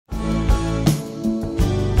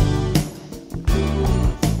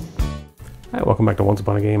Hi, welcome back to Once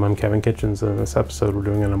Upon a Game. I'm Kevin Kitchens, and in this episode we're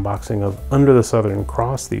doing an unboxing of Under the Southern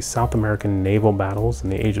Cross, the South American naval battles in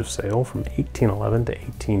the Age of Sail from 1811 to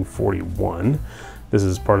 1841. This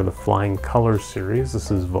is part of the Flying Colors series.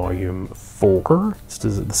 This is volume 4.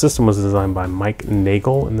 The system was designed by Mike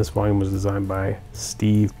Nagel, and this volume was designed by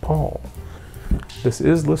Steve Paul. This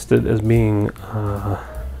is listed as being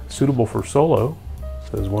suitable for solo.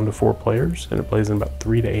 It says 1 to 4 players, and it plays in about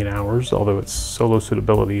 3 to 8 hours, although its solo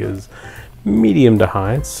suitability is medium to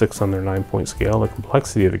high. It's 6 on their 9-point scale. The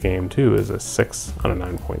complexity of the game too is a 6 on a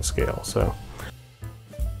 9-point scale. So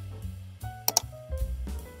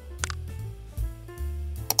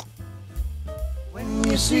when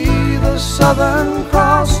you see the Southern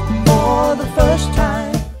Cross for the first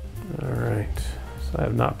time. All right, so I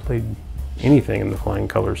have not played anything in the Flying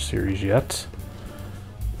Colors series yet.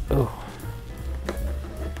 Oh,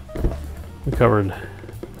 we covered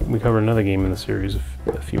another game in the series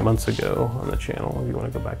a few months ago on the channel, if you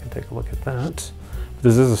want to go back and take a look at that. But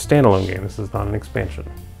this is a standalone game, this is not an expansion.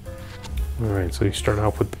 Alright, so you start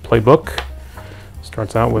out with the playbook.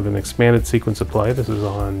 Starts out with an expanded sequence of play. This is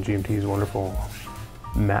on GMT's wonderful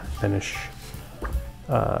matte finish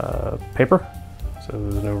paper. So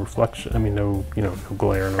there's no reflection, no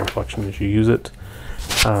glare, no reflection as you use it.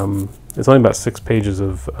 It's only about 6 pages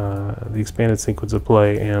of the expanded sequence of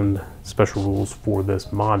play and special rules for this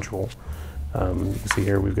module. You can see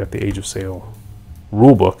here we've got the Age of Sail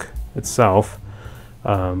rulebook itself,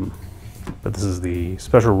 but this is the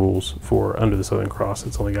special rules for Under the Southern Cross.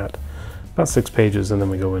 It's only got about 6 pages, and then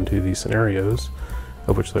we go into the scenarios,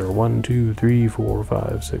 of which there are 1, 2, 3, 4,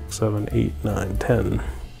 5, 6, 7, 8, 9, 10,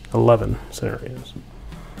 11 scenarios,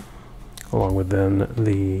 along with then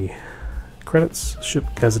the credits, ship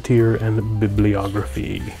gazetteer, and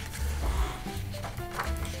bibliography.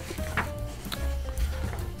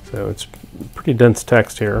 So it's pretty dense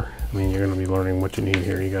text here. You're going to be learning what you need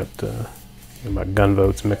here. You got about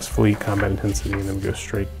gunboats, mixed fleet, combat intensity, and then we go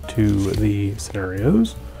straight to the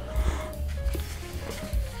scenarios.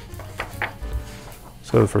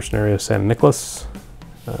 So the first scenario is San Nicolas.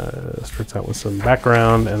 Starts out with some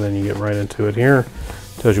background, and then you get right into it here.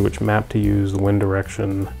 Tells you which map to use, the wind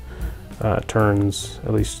direction, turns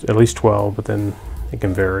at least 12, but then it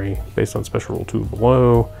can vary based on special rule 2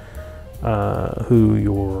 below. Who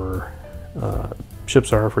your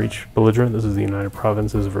ships are for each belligerent. This is the United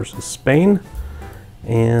Provinces versus Spain,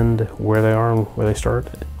 and where they are and where they start,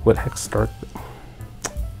 where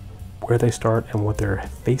they start and what their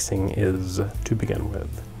facing is to begin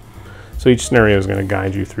with. So each scenario is going to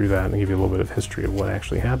guide you through that and give you a little bit of history of what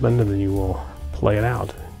actually happened, and then you will play it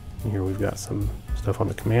out. And here we've got some stuff on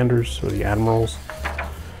the commanders or the admirals.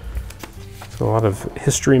 So a lot of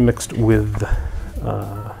history mixed with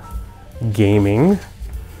gaming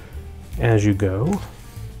as you go.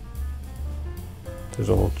 There's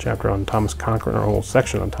a little chapter on Thomas Cochrane, or a whole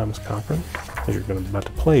section on Thomas Cochrane, as you're about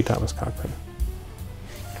to play Thomas Cochrane.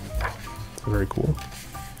 So very cool.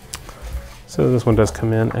 So this one does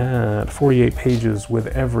come in at 48 pages with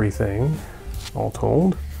everything, all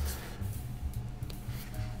told.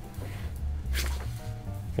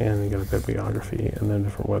 And you got a bibliography and then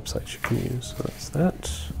different websites you can use. So that's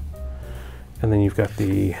that. And then you've got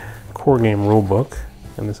the core game rulebook,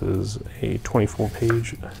 and this is a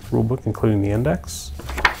 24-page rulebook, including the index.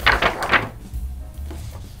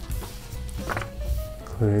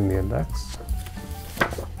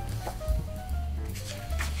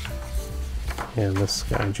 And this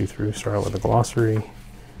guides you through, start out with a glossary,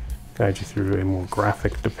 guides you through a more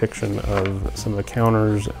graphic depiction of some of the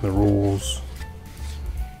counters and the rules,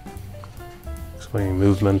 explaining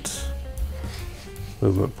movement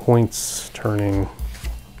points, turning,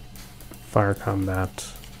 fire combat,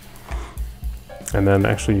 and then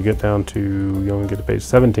actually you get down to, you only get to page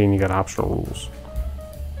 17, you got optional rules.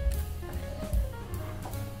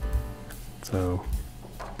 So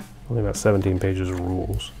only about 17 pages of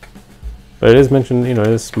rules, but it is mentioned, it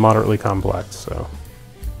is moderately complex. So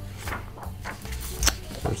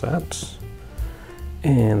there's that,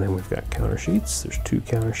 and then we've got counter sheets. There's 2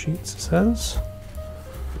 counter sheets, it says.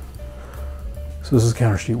 So this is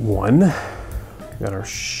counter sheet 1. We've got our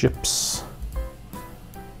ships,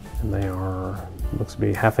 and they are, looks to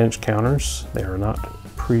be 1/2-inch counters. They are not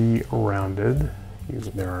pre-rounded.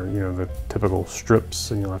 There are, the typical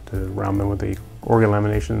strips, and you'll have to round them with the Organ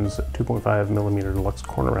Laminations 2.5mm deluxe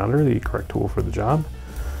corner rounder, the correct tool for the job.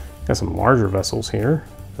 Got some larger vessels here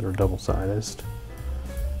that are double-sized.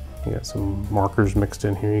 You got some markers mixed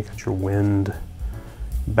in here. You got your wind,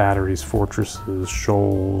 batteries, fortresses,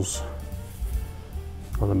 shoals.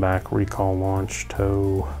 On the back, recall, launch,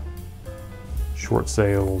 tow, short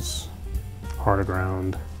sails, hard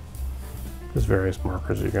aground, There's various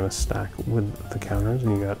markers you're going to stack with the counters,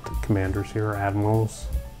 and you got commanders here, admirals,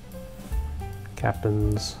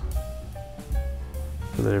 captains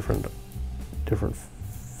for the different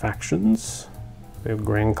factions. We have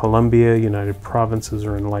Gran Colombia, United Provinces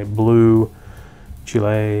are in light blue.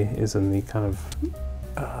 Chile is in the kind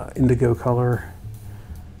of indigo color,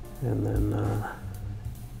 and then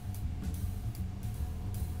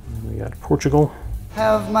we got Portugal.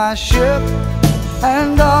 Have my ship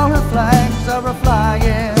and all her flags are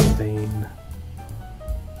a-flying. Spain.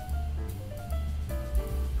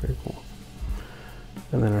 Very cool.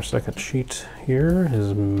 And then our second sheet here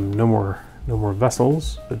is no more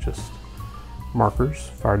vessels, but just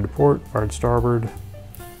markers. Fired to port, fired starboard,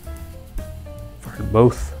 fired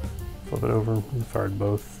both. Flip it over, fired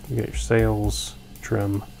both. You get your sails,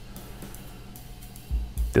 trim.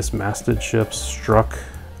 Dismasted ships, struck.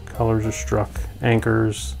 Colors are struck.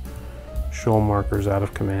 Anchors. Shoal markers, out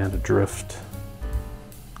of command, adrift,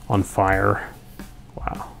 on fire.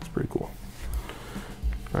 Wow, that's pretty cool.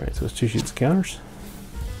 All right, so it's 2 sheets of counters.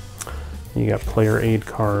 You got player aid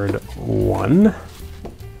card 1,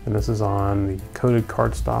 and this is on the coated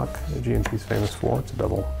cardstock that GMT is famous for. It's a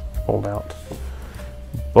double fold-out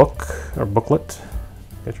book or booklet.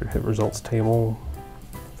 Got your hit results table,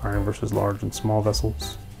 firing versus large and small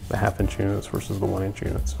vessels, the half-inch units versus the 1-inch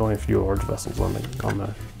units. Only a few large vessels on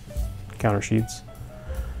the counter sheets.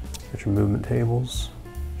 Got your movement tables,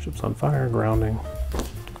 ships on fire, grounding.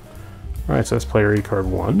 All right, so that's player aid card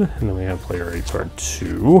 1, and then we have player aid card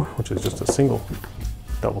 2, which is just a single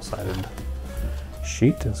double-sided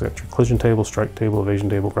sheet. It's got your collision table, strike table, evasion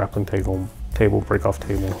table, grappling table, break-off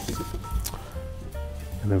table.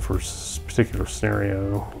 And then for a particular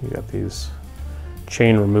scenario, you got these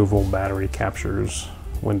chain removal, battery captures,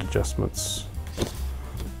 wind adjustments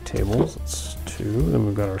tables. That's 2. Then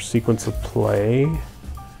we've got our sequence of play.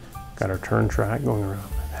 Got our turn track going around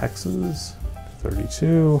hexes,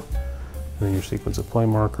 32. And then your sequence of play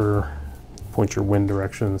marker. Point your wind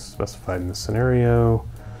directions specified in the scenario,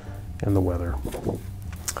 and the weather.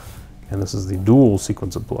 And this is the dual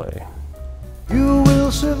sequence of play. You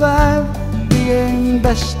will survive being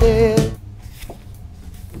bested.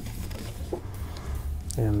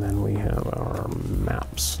 And then we have our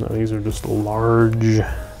maps. Now these are just large,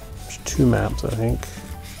 there's 2 maps, I think.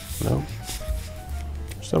 No,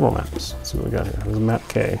 several maps. Let's see what we got here. There's a map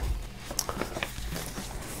K.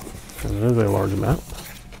 And there's a large map.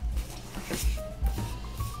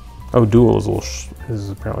 Oh, dual is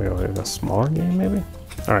apparently a smaller game, maybe?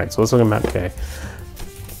 All right, so let's look at map K.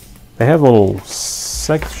 They have little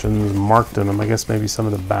sections marked in them. I guess maybe some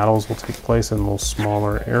of the battles will take place in little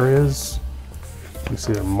smaller areas. You can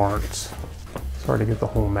see they're marked. It's hard to get the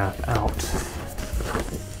whole map out.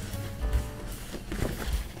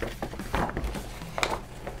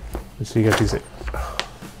 So you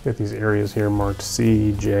got these areas here marked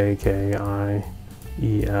C, J, K, I,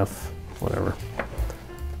 E, F, whatever.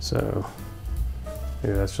 So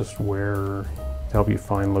maybe that's just where to help you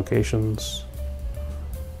find locations.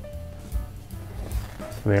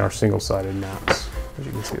 And they are single-sided maps, as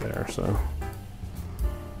you can see there. So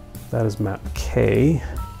that is map K.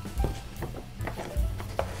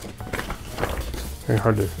 Very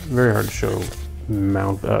hard to show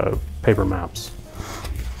paper maps.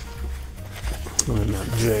 And then map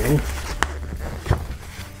J.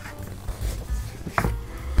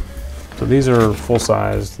 So these are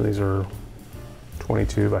full-size. These are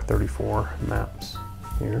 22 by 34 maps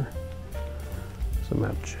here. So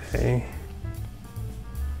map J.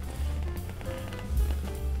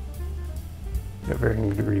 Got varying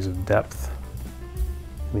degrees of depth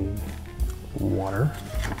in the water.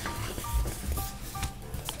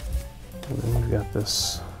 And then we've got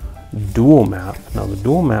this dual map. Now the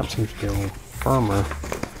dual map seems to be a little firmer.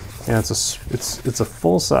 Yeah, it's a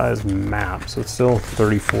full-size map, so it's still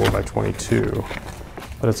 34 by 22,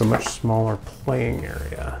 but it's a much smaller playing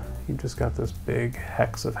area. You just got this big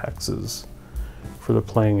hex of hexes for the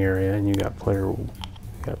playing area, and you got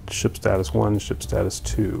ship status 1, ship status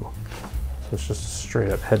 2. So it's just a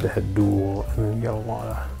straight up head-to-head duel, and then you got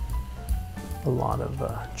a lot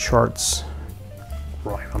of charts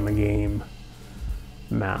right on the game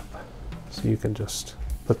map. So you can just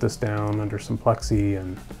put this down under some plexi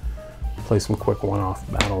and play some quick one-off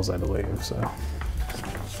battles, I believe. So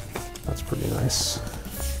that's pretty nice.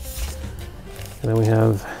 And then we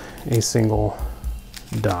have a single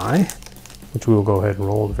die, which we will go ahead and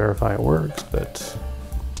roll to verify it works, but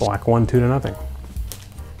black 1, 2-0.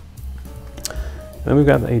 Then we've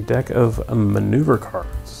got a deck of maneuver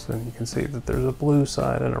cards, and you can see that there's a blue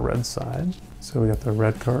side and a red side. So we got the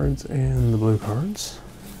red cards and the blue cards,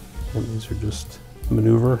 and these are just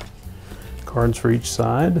maneuver cards for each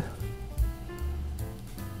side.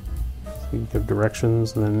 You give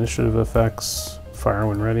directions and then initiative effects. Fire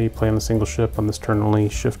when ready. Play on a single ship. On this turn only,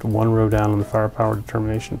 shift 1 row down on the firepower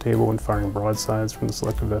determination table when firing broadsides from the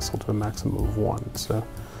selected vessel to a maximum of 1. So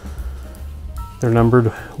they're numbered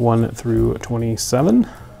 1 through 27. You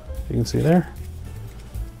can see there.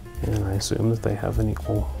 And I assume that they have an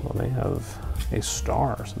equal, well, they have a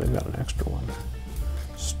star, so they've got an extra one.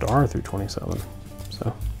 Star through 27.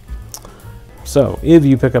 So if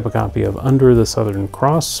you pick up a copy of Under the Southern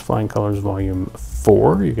Cross, Flying Colors Volume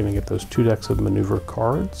 4, you're going to get those 2 decks of maneuver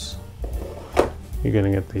cards. You're going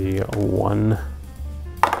to get the 1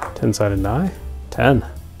 10-sided die, 10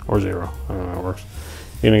 or 0, I don't know how it works.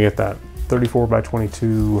 You're going to get that 34 by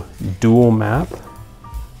 22 dual map,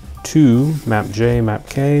 2 map J, map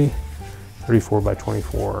K, 34 by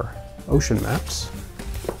 24 ocean maps.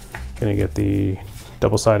 Going to get the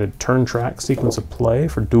double-sided turn track sequence of play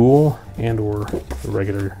for dual and or the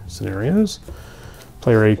regular scenarios.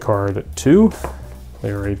 Player aid card 2,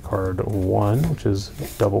 player aid card 1, which is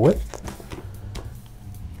double width.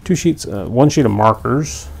 2 sheets, 1 sheet of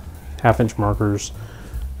markers, half-inch markers,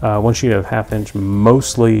 1 sheet of half-inch,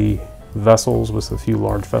 mostly vessels with a few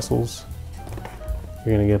large vessels.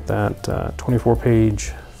 You're going to get that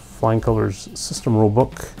 24-page Flying Colors system rule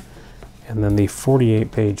book, and then the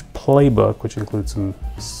 48-page playbook, which includes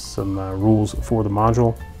some rules for the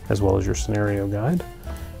module, as well as your scenario guide.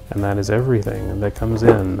 And that is everything that comes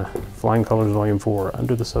in Flying Colors Volume 4,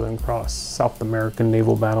 Under the Southern Cross, South American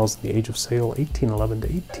Naval Battles in the Age of Sail, 1811 to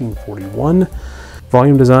 1841.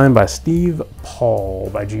 Volume design by Steve Paul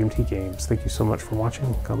by GMT Games. Thank you so much for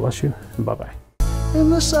watching. God bless you, and bye-bye. In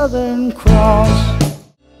the Southern Cross.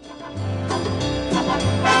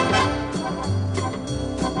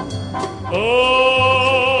 Oh!